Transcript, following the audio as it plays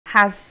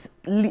has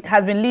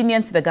been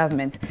lenient to the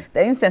government. The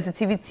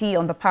insensitivity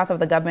on the part of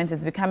the government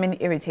is becoming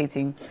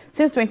irritating.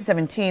 Since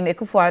 2017,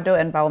 Akufo-Addo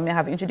and Bawumia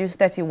have introduced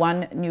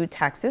 31 new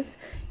taxes,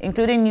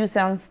 including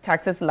nuisance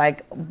taxes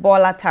like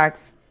Bola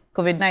tax,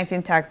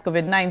 COVID-19 tax,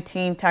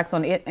 COVID-19 tax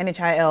on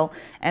NHIL,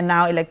 and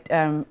now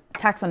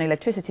tax on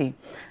electricity.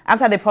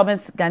 After they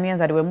promised Ghanaians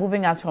that they were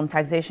moving us from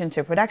taxation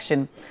to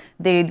production,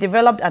 they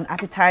developed an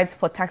appetite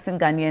for taxing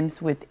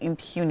Ghanaians with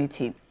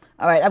impunity.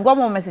 All right, I've got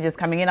more messages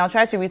coming in. I'll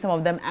try to read some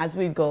of them as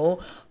we go.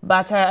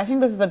 But I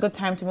think this is a good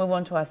time to move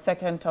on to our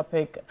second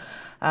topic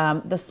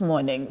this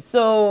morning.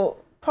 So,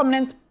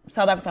 prominent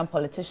South African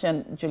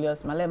politician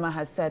Julius Malema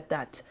has said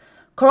that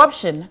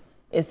corruption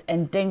is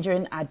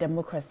endangering our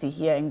democracy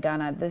here in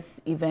Ghana. This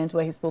event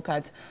where he spoke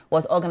at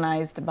was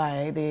organized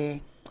by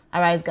the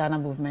Arise Ghana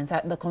movement.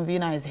 The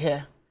convener is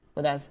here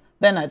with us.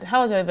 Bernard,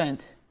 how was your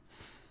event?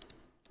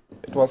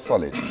 It was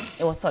solid.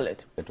 It was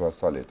solid. It was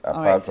solid.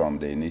 Apart from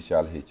the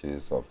initial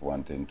hitches of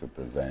wanting to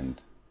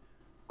prevent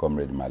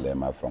Comrade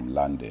Malema from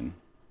landing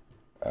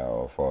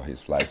for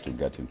his flight to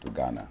get into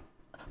Ghana.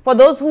 For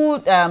those who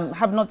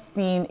have not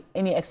seen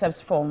any excerpts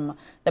from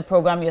the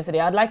program yesterday,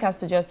 I'd like us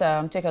to just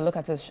take a look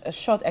at a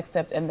short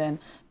excerpt, and then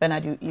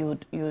Bernard,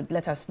 you'd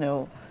let us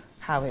know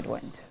how it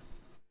went.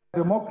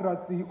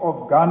 Democracy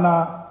of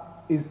Ghana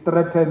is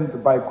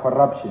threatened by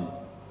corruption.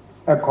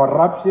 A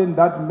corruption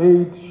that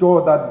made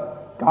sure that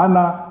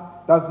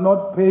Ghana does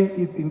not pay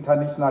its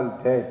international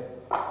debt.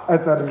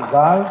 As a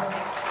result,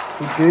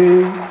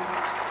 today,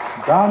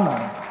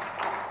 Ghana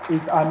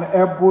is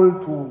unable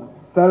to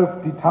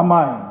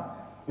self-determine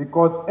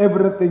because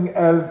everything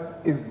else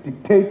is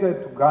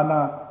dictated to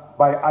Ghana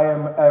by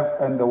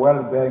IMF and the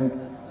World Bank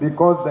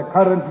because the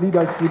current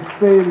leadership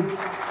failed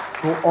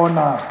to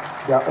honor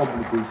their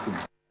obligation.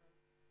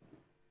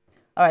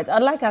 All right,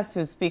 I'd like us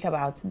to speak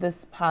about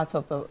this part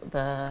of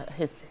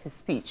his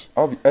speech.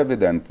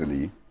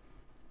 Evidently,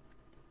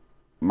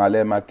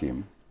 Malema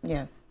came,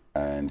 yes,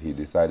 and he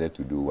decided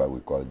to do what we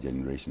call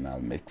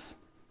generational mix.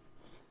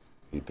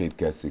 He paid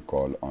courtesy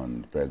call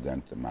on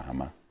President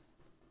Mahama.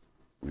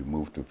 We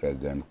moved to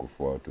President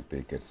Kufuor to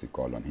pay courtesy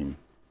call on him.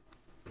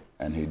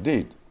 And he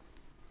did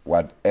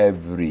what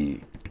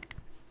every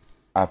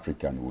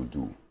African will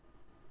do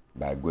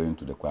by going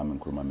to the Kwame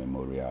Nkrumah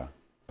Memorial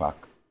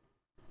Park,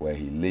 where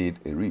he laid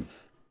a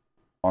wreath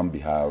on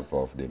behalf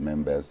of the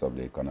members of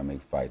the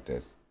economic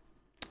fighters,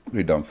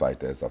 freedom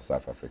fighters of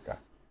South Africa,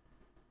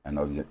 and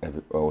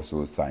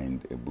also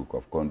signed a book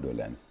of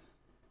condolence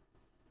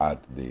at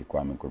the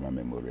Kwame Nkrumah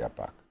Memorial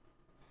Park.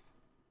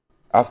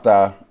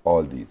 After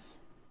all this,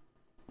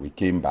 we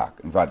came back.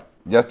 In fact,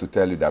 just to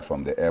tell you that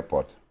from the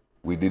airport,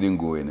 we didn't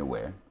go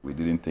anywhere. We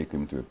didn't take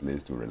him to a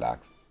place to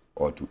relax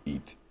or to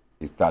eat.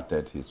 He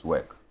started his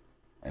work.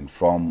 And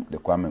from the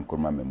Kwame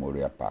Nkrumah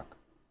Memorial Park,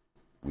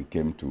 we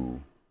came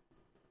to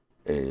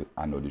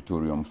an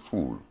auditorium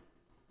full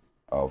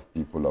of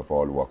people of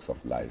all walks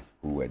of life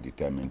who were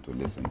determined to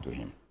listen to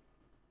him.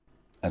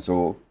 And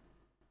so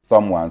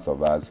some ones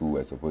of us who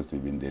were supposed to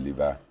even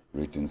deliver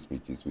written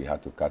speeches, we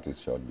had to cut it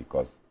short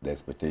because the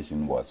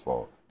expectation was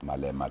for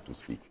Malema to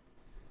speak.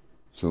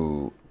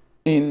 So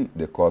in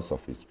the course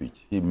of his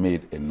speech, he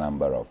made a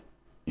number of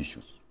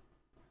issues.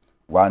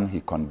 One, he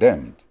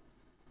condemned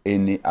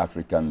any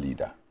African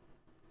leader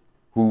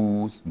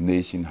whose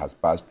nation has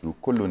passed through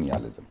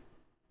colonialism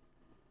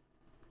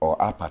or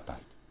apartheid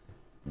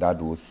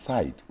that will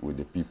side with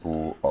the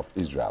people of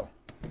Israel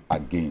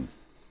against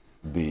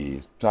the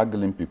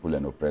struggling people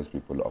and oppressed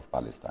people of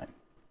Palestine.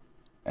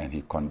 And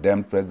he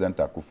condemned President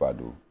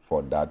Akufo-Addo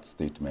for that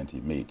statement he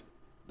made,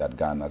 that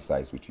Ghana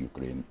sides with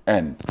Ukraine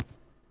and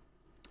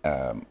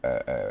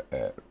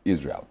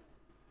Israel,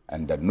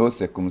 and that no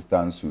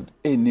circumstance should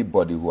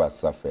anybody who has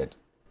suffered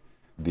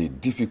the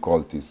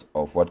difficulties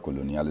of what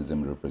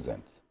colonialism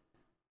represents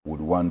would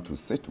want to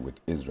sit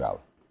with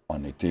Israel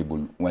on a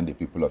table when the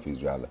people of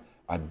Israel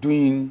are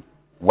doing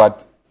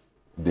what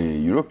the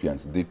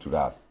Europeans did to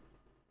us,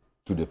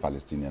 to the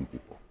Palestinian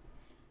people.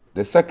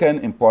 The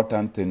second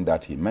important thing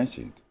that he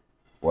mentioned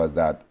was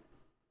that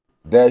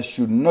there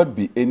should not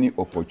be any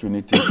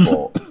opportunity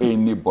for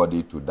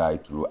anybody to die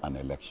through an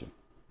election.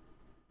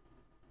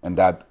 And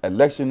that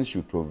elections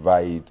should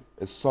provide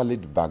a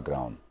solid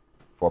background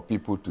for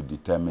people to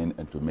determine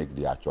and to make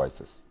their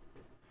choices.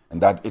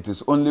 And that it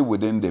is only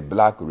within the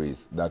black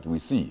race that we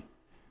see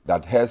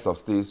that heads of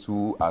states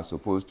who are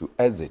supposed to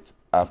exit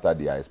after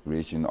their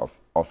expiration of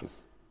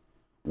office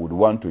would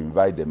want to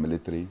invite the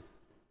military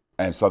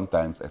and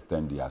sometimes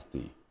extend their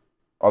stay.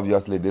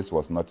 Obviously, this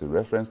was not in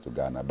reference to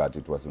Ghana, but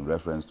it was in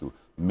reference to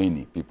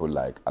many people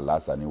like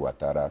Alassane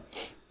Ouattara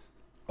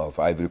of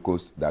Ivory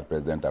Coast that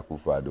President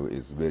Akufo-Addo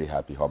is very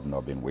happy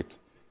hobnobbing with.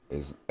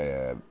 Is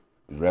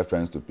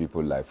reference to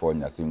people like Faure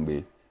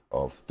Gnassingbé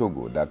of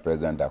Togo that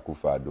President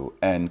Akufo-Addo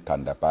and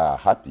Kandapa are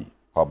happy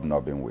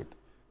hobnobbing with.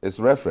 It's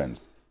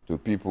reference to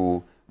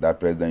people that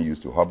President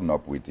used to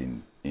hobnob with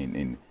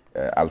in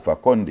Alpha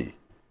Conde.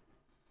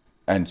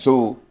 And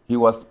so he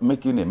was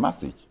making a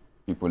message,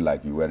 people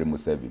like Yoweri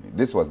Museveni.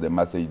 This was the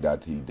message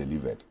that he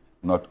delivered,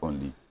 not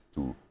only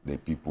to the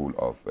people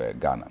of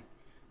Ghana.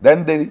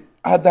 Then the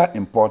other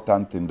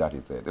important thing that he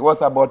said, it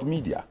was about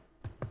media,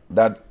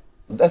 that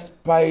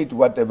despite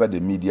whatever the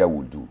media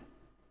will do,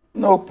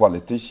 no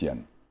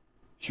politician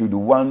should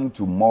want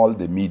to mold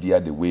the media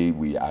the way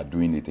we are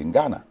doing it in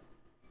Ghana.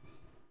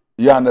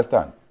 You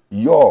understand?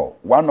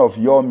 One of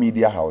your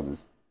media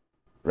houses,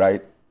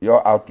 right,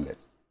 your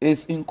outlets,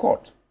 is in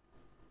court,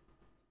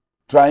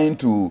 trying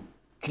to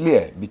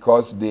clear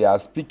because they are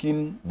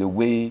speaking the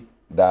way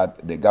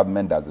that the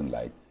government doesn't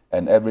like,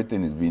 and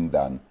everything is being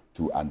done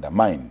to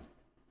undermine.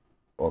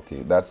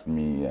 Okay, that's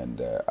me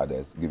and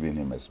others giving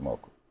him a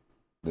smoke.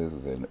 This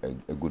is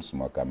a good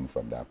smoke coming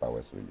from the Upper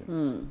West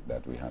region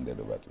that we handed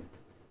over to him.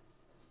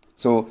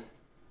 So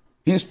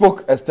he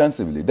spoke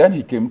extensively. Then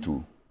he came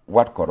to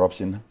what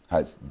corruption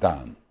has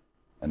done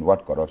and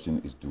what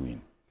corruption is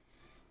doing.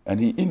 And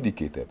he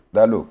indicated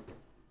that, look,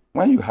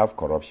 when you have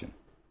corruption,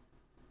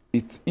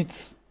 it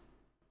eats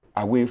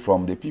away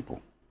from the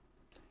people.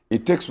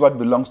 It takes what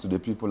belongs to the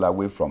people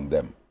away from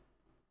them.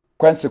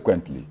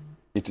 Consequently,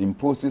 it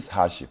imposes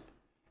hardship.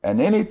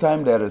 And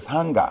anytime there is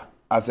hunger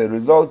as a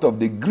result of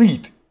the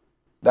greed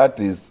that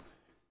is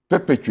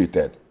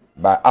perpetuated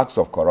by acts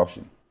of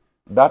corruption,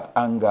 that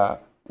anger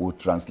will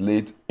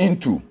translate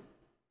into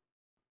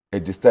a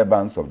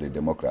disturbance of the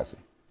democracy.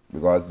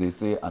 Because they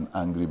say an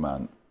angry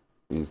man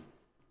is,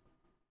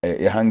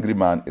 a hungry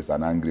man is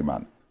an angry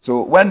man.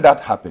 So when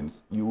that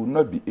happens, you will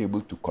not be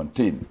able to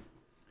contain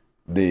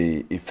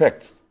the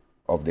effects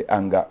of the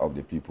anger of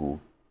the people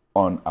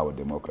on our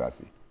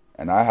democracy.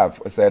 And I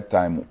have said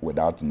time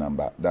without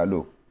number that,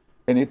 look,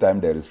 anytime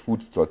there is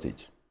food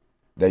shortage,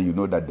 then you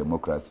know that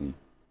democracy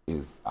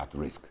is at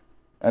risk.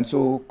 And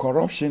so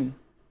corruption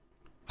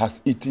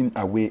has eaten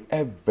away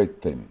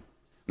everything.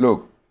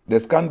 Look, the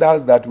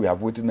scandals that we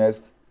have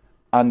witnessed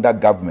under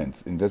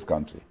governments in this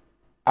country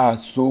are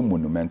so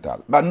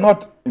monumental, but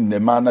not in the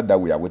manner that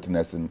we are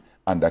witnessing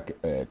under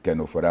Ken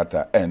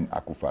Ofori-Atta and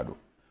Akufo-Addo,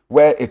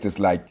 where it is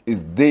like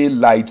it's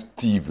daylight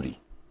thievery.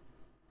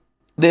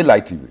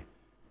 Daylight thievery.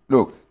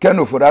 Look, Ken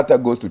Ofori-Atta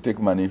goes to take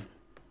money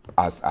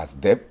as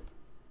debt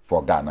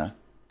for Ghana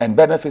and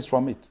benefits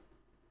from it.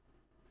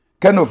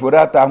 Ken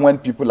Ofori-Atta, when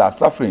people are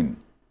suffering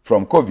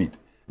from COVID,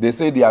 they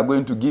say they are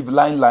going to give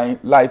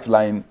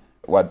lifeline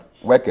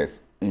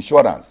workers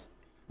insurance.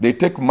 They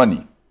take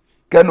money.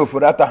 Ken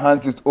Ofori-Atta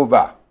hands it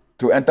over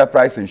to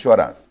Enterprise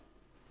Insurance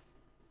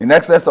in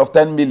excess of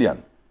 10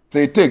 million.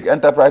 So take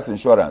Enterprise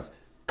Insurance,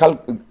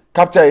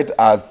 capture it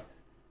as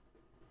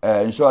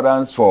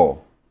insurance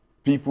for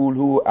people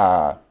who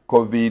are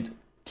COVID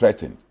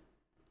threatened.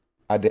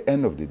 At the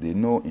end of the day,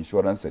 no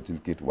insurance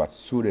certificate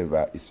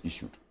whatsoever is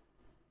issued.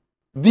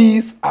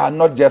 These are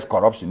not just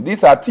corruption.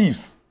 These are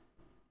thieves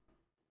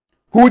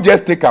who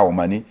just take our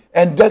money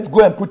and just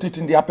go and put it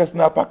in their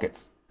personal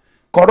pockets.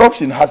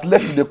 Corruption has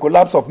led to the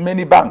collapse of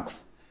many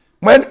banks.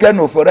 When Ken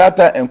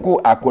Ofori-Atta and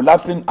co are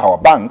collapsing our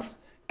banks,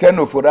 Ken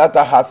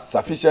Ofori-Atta has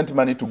sufficient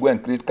money to go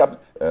and create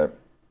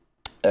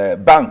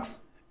banks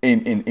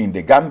in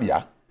the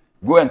Gambia,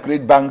 go and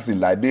create banks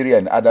in Liberia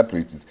and other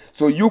places.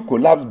 So you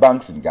collapse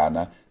banks in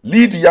Ghana,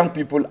 lead young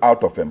people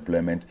out of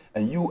employment,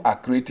 and you are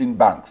creating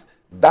banks.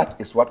 That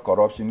is what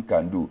corruption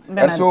can do.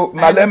 Bernard, and so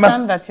I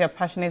understand that you're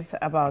passionate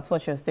about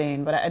what you're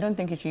saying, but I don't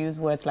think you should use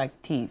words like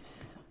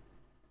thieves.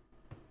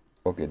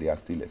 Okay, they are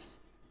stealers.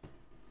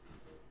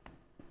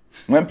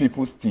 When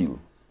people steal,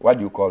 what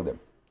do you call them?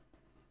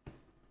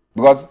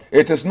 Because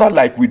it is not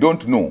like we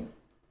don't know.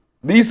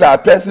 These are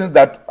persons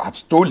that have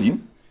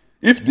stolen.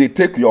 If they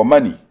take your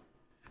money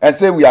and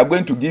say we are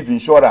going to give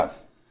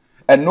insurance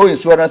and no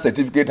insurance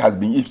certificate has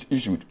been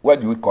issued,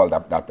 what do you call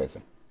that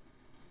person?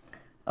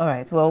 All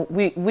right. Well,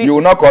 you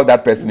will not call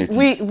that person a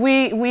thief.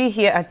 We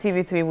here at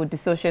TV3 would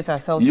dissociate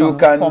ourselves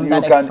from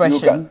that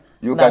expression.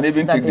 You can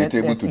even take the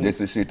table to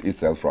dissociate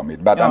itself from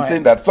it. But I'm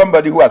saying that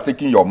somebody who has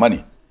taken your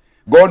money,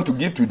 gone to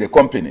give to the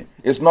company,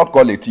 is not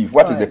called a thief.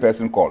 What is the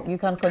person called? You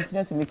can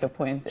continue to make your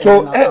point.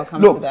 So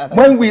look,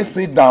 when we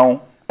sit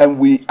down and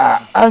we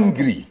are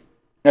angry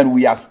and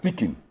we are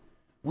speaking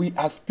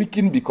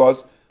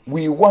because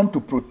we want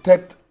to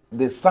protect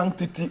the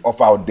sanctity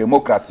of our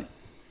democracy.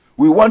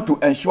 We want to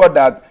ensure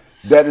that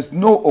there is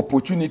no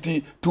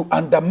opportunity to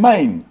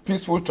undermine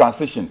peaceful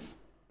transitions.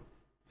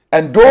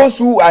 And those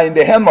who are in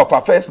the helm of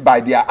affairs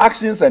by their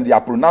actions and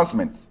their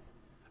pronouncements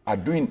are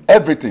doing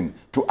everything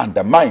to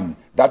undermine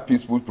that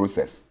peaceful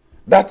process.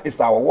 That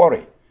is our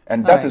worry.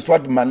 And that is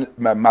what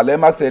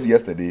Malema said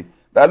yesterday,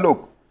 that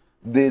look,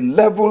 the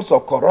levels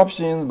of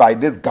corruption by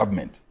this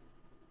government,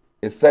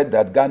 it said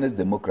that Ghana's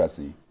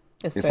democracy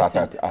is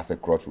at a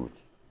crossroads.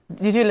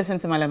 Did you listen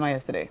to Malema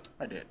yesterday?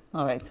 I did.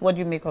 All right. What do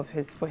you make of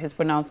his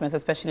pronouncements,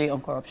 especially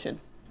on corruption?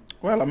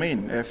 Well, I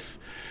mean, if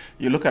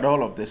you look at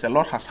all of this, a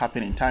lot has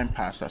happened in time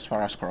past as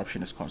far as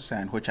corruption is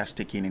concerned, which has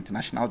taken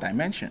international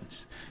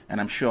dimensions.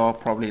 And I'm sure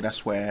probably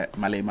that's where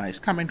Malema is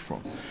coming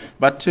from.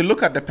 But to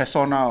look at the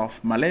persona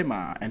of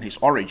Malema and his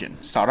origin,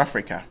 South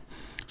Africa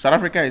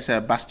is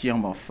a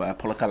bastion of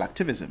political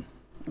activism.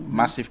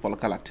 massive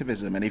political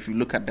activism. And if you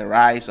look at the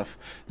rise of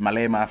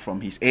Malema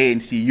from his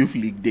ANC Youth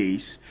League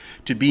days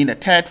to being a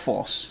third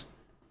force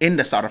in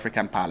the South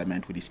African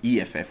Parliament with his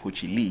EFF, which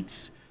he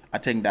leads, I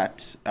think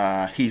that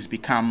he's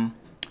become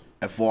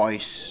a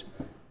voice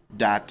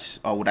that,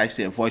 or would I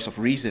say, a voice of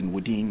reason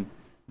within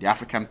the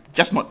African,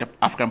 just not the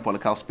African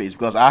political space,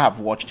 because I have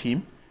watched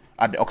him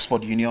at the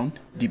Oxford Union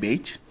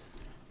debate,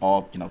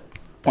 or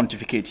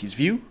pontificate his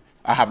view.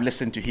 I have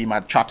listened to him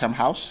at Chatham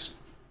House,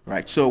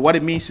 right? So what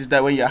it means is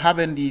that when you're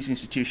having these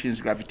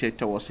institutions gravitate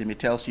towards him, it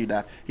tells you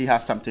that he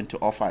has something to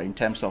offer in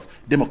terms of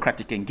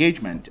democratic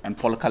engagement and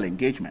political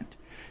engagement.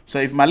 So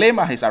if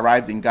Malema has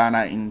arrived in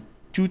Ghana in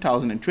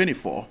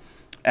 2024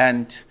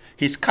 and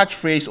his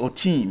catchphrase or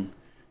theme,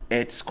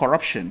 it's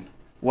corruption,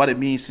 what it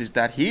means is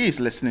that he is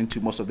listening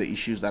to most of the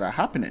issues that are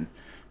happening,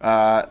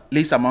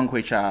 least among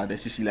which are the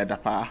Cecilia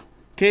Dapa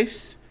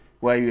case,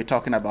 where you're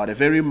talking about a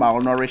very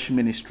malnourished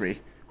ministry,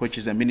 which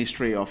is a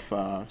ministry of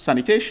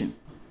sanitation,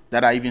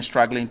 that are even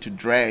struggling to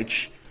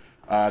dredge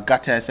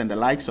gutters and the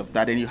likes of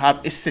that. And you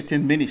have a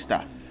sitting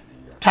minister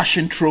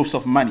tashing troves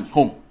of money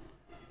home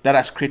that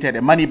has created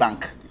a money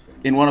bank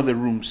in one of the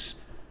rooms,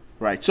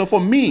 right? So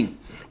for me,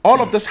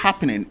 all of this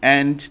happening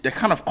and the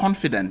kind of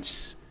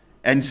confidence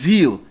and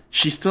zeal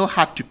she still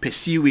had to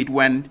pursue it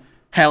when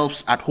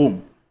helps at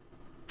home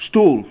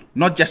stole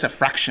not just a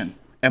fraction,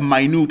 a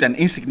minute and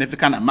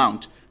insignificant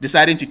amount,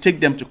 deciding to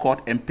take them to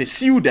court and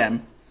pursue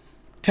them,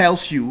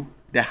 tells you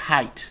the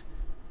height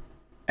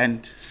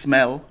and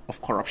smell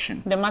of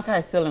corruption. The matter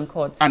is still in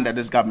court under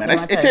this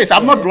government. It is.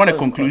 I'm not drawing a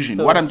conclusion.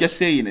 So, what I'm just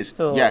saying is,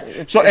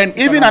 and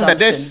even under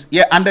this,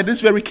 under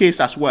this very case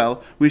as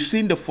well, we've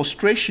seen the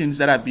frustrations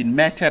that have been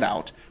meted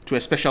out to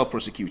a special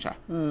prosecutor.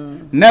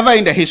 Never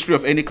in the history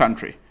of any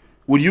country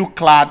would you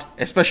clad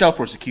a special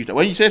prosecutor.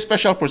 When you say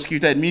special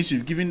prosecutor, it means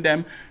you've given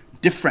them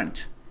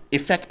different,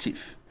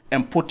 effective,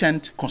 and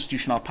potent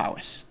constitutional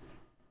powers,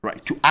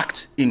 right, to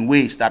act in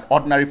ways that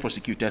ordinary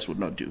prosecutors would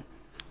not do.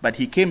 But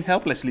he came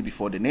helplessly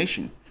before the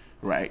nation,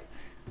 right,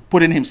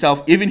 putting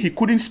himself, even he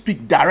couldn't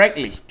speak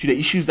directly to the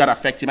issues that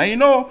affect him. And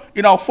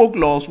in our folk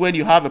laws, when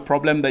you have a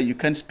problem that you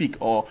can't speak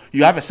or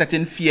you have a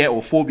certain fear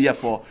or phobia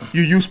for,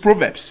 you use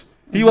proverbs.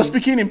 He was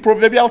speaking in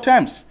proverbial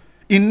terms,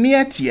 in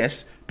near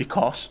tears,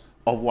 because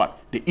of what?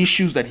 The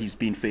issues that he's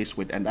been faced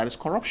with, and that is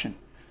corruption.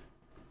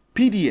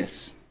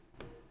 PDS,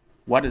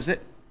 what is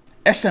it?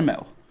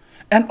 SML.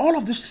 And all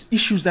of these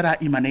issues that are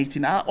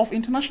emanating are of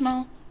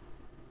international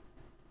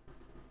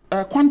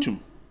quantum.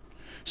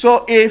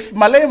 So if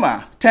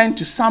Malema tend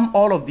to sum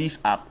all of these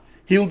up,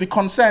 he'll be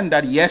concerned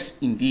that yes,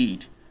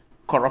 indeed,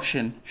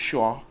 corruption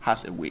sure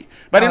has a way.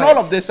 But in all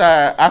of this,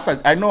 as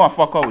I know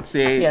Afaka would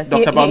say, yes,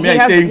 Dr. Baumia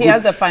is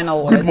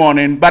saying good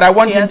morning, but I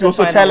want him to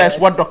also tell us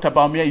what Dr.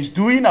 Baumia is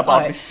doing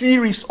about the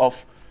series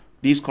of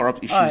these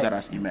corrupt issues that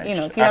has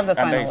emerged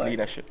under his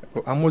leadership.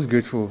 Well, I'm most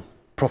grateful,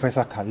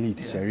 Professor Khalid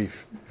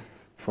Sharif,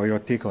 for your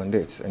take on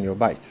this and your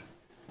bite.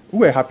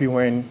 We were happy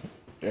when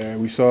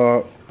we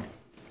saw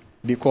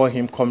they call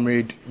him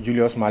Comrade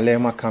Julius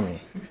Malema coming.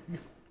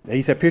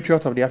 He's a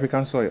patriot of the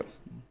African soil.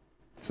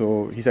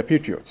 So he's a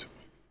patriot.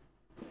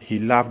 He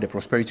loved the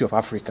prosperity of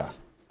Africa,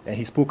 and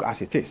he spoke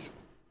as it is.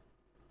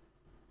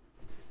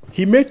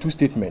 He made two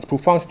statements,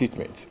 profound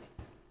statements.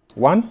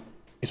 One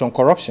is on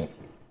corruption.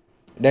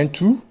 Then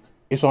two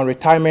is on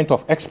retirement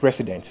of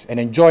ex-presidents and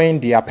enjoying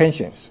their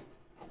pensions,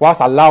 whilst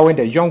allowing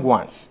the young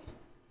ones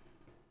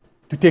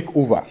to take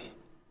over.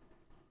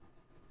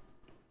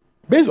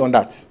 Based on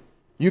that,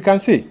 you can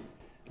say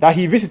that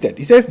he visited.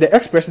 He says the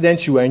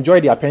ex-presidents should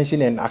enjoy their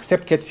pension and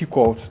accept courtesy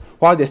calls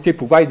while the state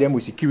provides them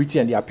with security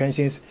and their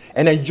pensions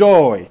and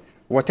enjoy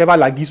whatever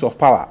legacies of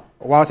power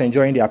whilst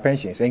enjoying their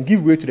pensions and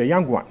give way to the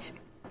young ones.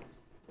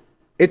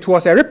 It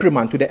was a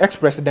reprimand to the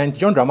ex-president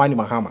John Dramani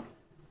Mahama.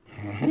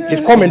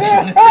 His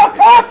commentary,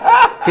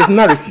 his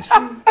narratives.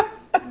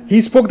 He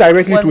spoke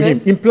directly to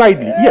him,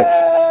 impliedly,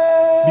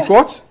 yes.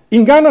 Because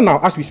in Ghana now,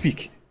 as we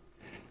speak,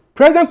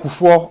 President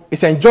Kufuor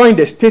is enjoying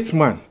the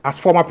statesman as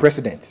former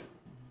president,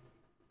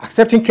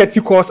 accepting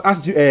courtesy calls as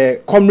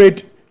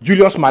Comrade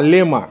Julius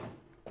Malema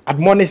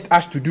admonished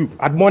us to do,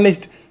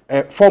 admonished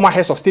former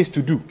heads of states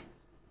to do.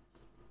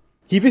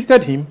 He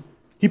visited him,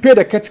 he paid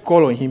a courtesy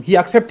call on him, he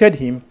accepted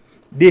him,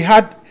 they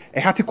had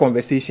a hearty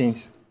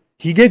conversations,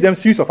 he gave them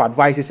series of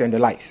advices and the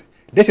likes.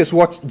 This is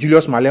what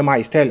Julius Malema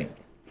is telling.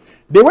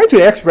 They went to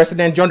the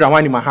ex-president John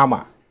Dramani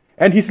Mahama,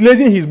 and he's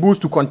lazy his boots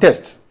to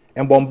contest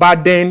and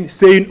bombarding,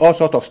 saying all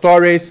sorts of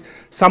stories.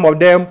 Some of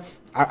them,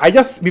 I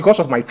just, because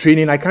of my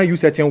training, I can't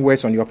use certain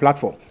words on your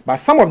platform. But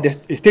some of the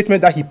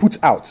statements that he puts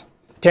out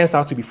turns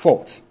out to be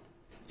false.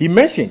 He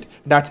mentioned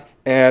that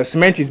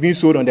cement is being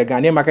sold on the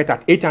Ghanaian market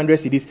at 800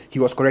 cedis. He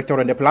was corrected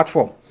on the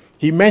platform.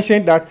 He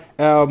mentioned that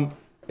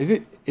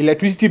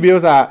electricity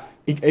bills are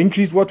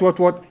increased, what.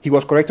 He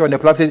was corrected on the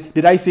platform.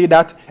 Did I say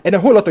that? And a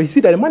whole lot of, you see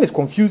that the man is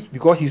confused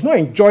because he's not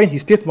enjoying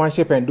his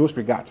statesmanship in those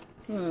regards.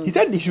 He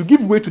said he should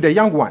give way to the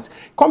young ones.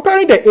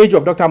 Comparing the age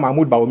of Dr.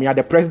 Mahmoud Bawumia,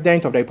 the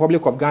president of the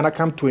Republic of Ghana,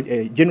 come to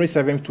January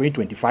 7th,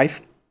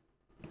 2025,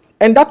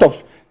 and that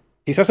of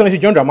His Excellency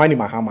John Dramani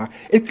Mahama,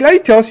 it clearly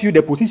tells you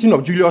the position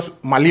of Julius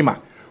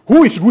Malema,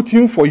 who is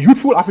rooting for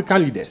youthful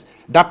African leaders,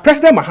 that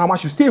President Mahama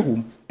should stay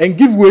home and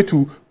give way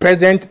to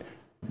President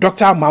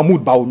Dr.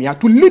 Mahmoud Bawumia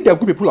to lead the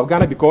good people of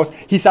Ghana because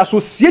he's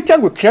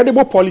associated with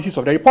credible policies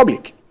of the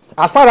Republic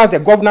as far as the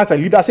governance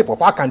and leadership of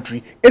our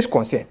country is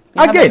concerned.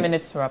 You have 10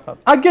 minutes to wrap up.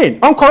 Again,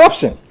 on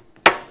corruption,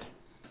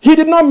 he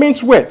did not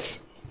mince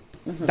words.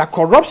 That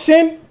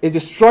corruption is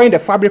destroying the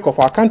fabric of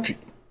our country,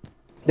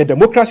 the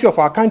democracy of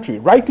our country.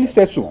 Rightly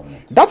said so.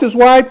 That is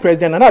why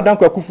President Nana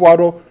Danko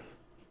Akufo-Addo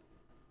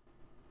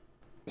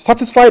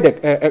satisfied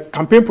the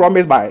campaign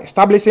promise by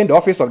establishing the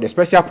office of the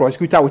Special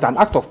Prosecutor with an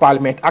Act of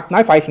Parliament, Act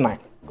 959.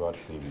 God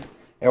save you.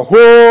 A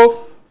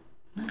whole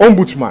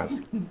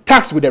ombudsman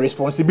tasked with the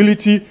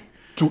responsibility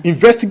to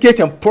investigate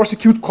and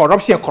prosecute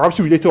corruption and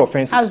corruption-related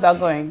offenses. How's that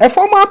going? A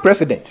former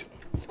president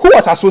who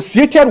was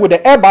associated with the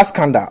Airbus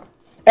scandal,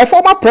 a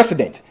former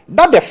president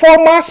that the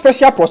former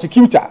special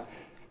prosecutor,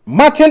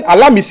 Martin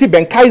Alamisi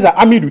Ben Kaiser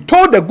Amidu,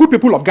 told the good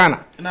people of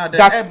Ghana that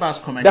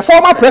the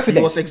former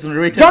president, was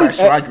exonerated by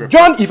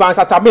John Evans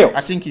Atamils,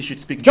 I think he should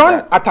speak.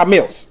 John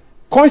Atamils,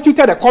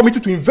 constituted a committee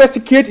to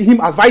investigate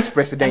him as vice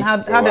president. How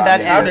did that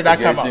end? How did that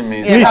come up?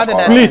 Yes, how did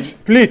that Please.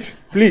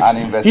 He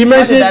investigation.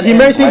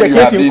 mentioned the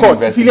case in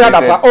court. Cecilia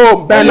Dapa.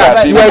 Oh,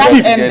 Bernard, you are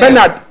chief.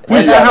 Bernard,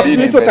 please, I have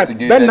little time.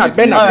 Bernard.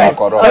 All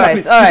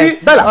right.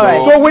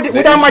 So with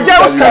the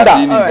Majero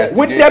scandal,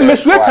 with the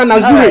Mesue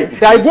Kanazure,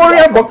 the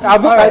Ivorian,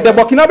 the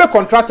Burkinabe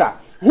contractor,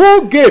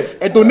 who gave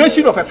a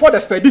donation of a Ford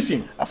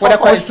expedition for the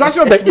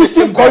construction of the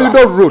Eastern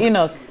Corridor Road.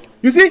 Enoch.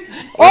 You see,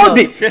 all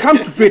this come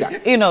to play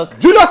that.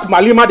 Julius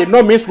Malema did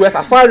not mince words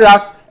as far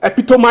as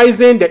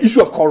epitomizing the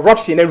issue of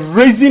corruption and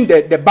raising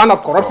the ban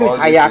of corruption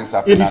higher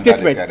in his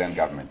statement.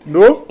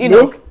 No.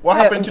 What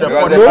happened to the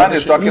Ford?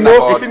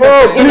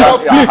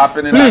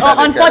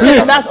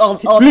 Unfortunately, that's all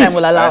time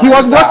will allow. He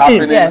was brought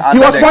in. He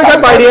was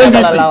appointed by the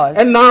NDC,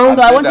 and now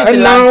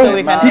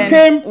he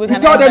came to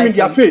tell them in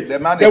their face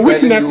the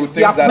weaknesses,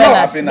 their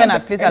flaws,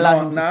 Bernard, please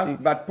allow him to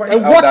speak.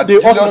 and what they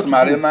ought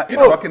Malema is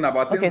talking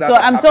about. Okay, so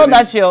I'm told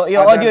that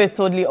your audio is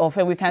totally off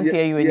and we can't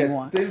hear you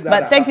anymore.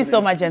 But thank you so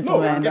much,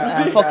 gentlemen,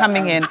 for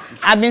coming in.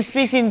 I've been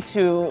speaking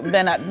to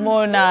Bernard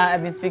Mona.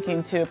 I've been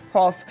speaking to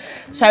Prof.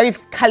 Sharif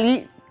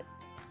Khalid.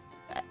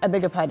 I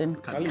beg your pardon.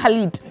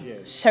 Khalid.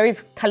 Yes.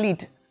 Sharif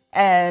Khalid.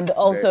 And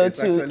also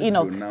to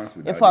Enoch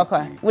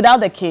Ifuakwa without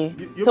the K.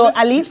 So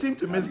Ali. You seem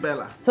to miss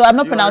Bella. So I'm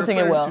not pronouncing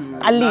it well.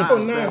 Ali.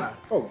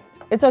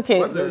 It's okay.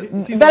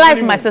 Bella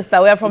is my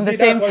sister. We are from the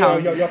same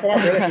town.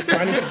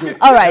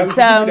 All right.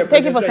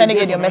 Thank you for sending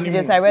in your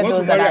messages. I read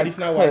those that I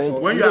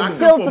heard.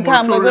 Still to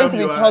come, we're going to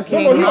be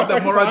talking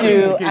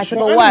to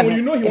Article 1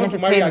 in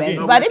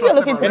entertainment. But if you're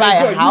looking to buy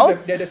a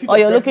house or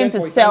you're looking to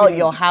sell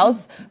your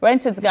house,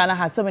 Rent It Ghana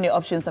has so many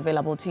options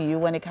available to you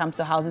when it comes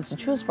to houses to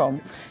choose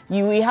from.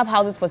 We have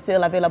houses for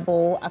sale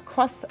available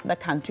across the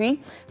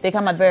country. They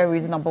come at very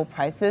reasonable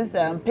prices.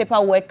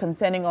 Paperwork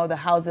concerning all the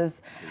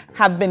houses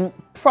have been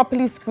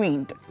properly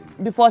screened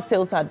before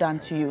sales are done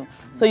to you.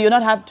 So you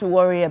don't have to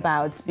worry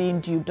about being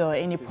duped or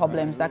any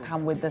problems that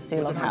come with the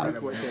sale of house.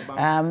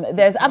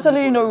 There's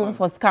absolutely no room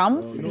for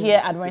scams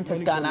here at Rent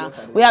It Ghana.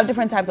 We have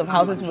different types of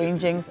houses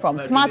ranging from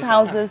smart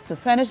houses to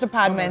furnished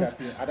apartments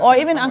or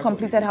even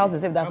uncompleted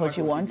houses if that's what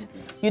you want.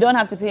 You don't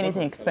have to pay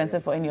anything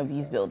expensive for any of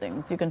these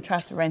buildings. You can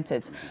trust Rent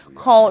It.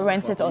 Call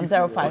Rent It on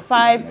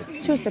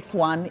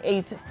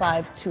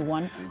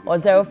 055-261-8521 or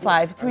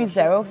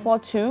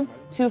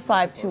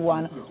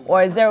 053042-2521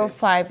 or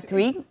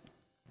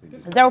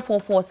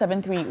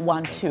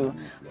 053-044-7312.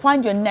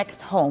 Find your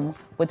next home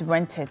with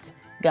Rent It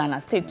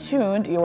Ghana. Stay tuned.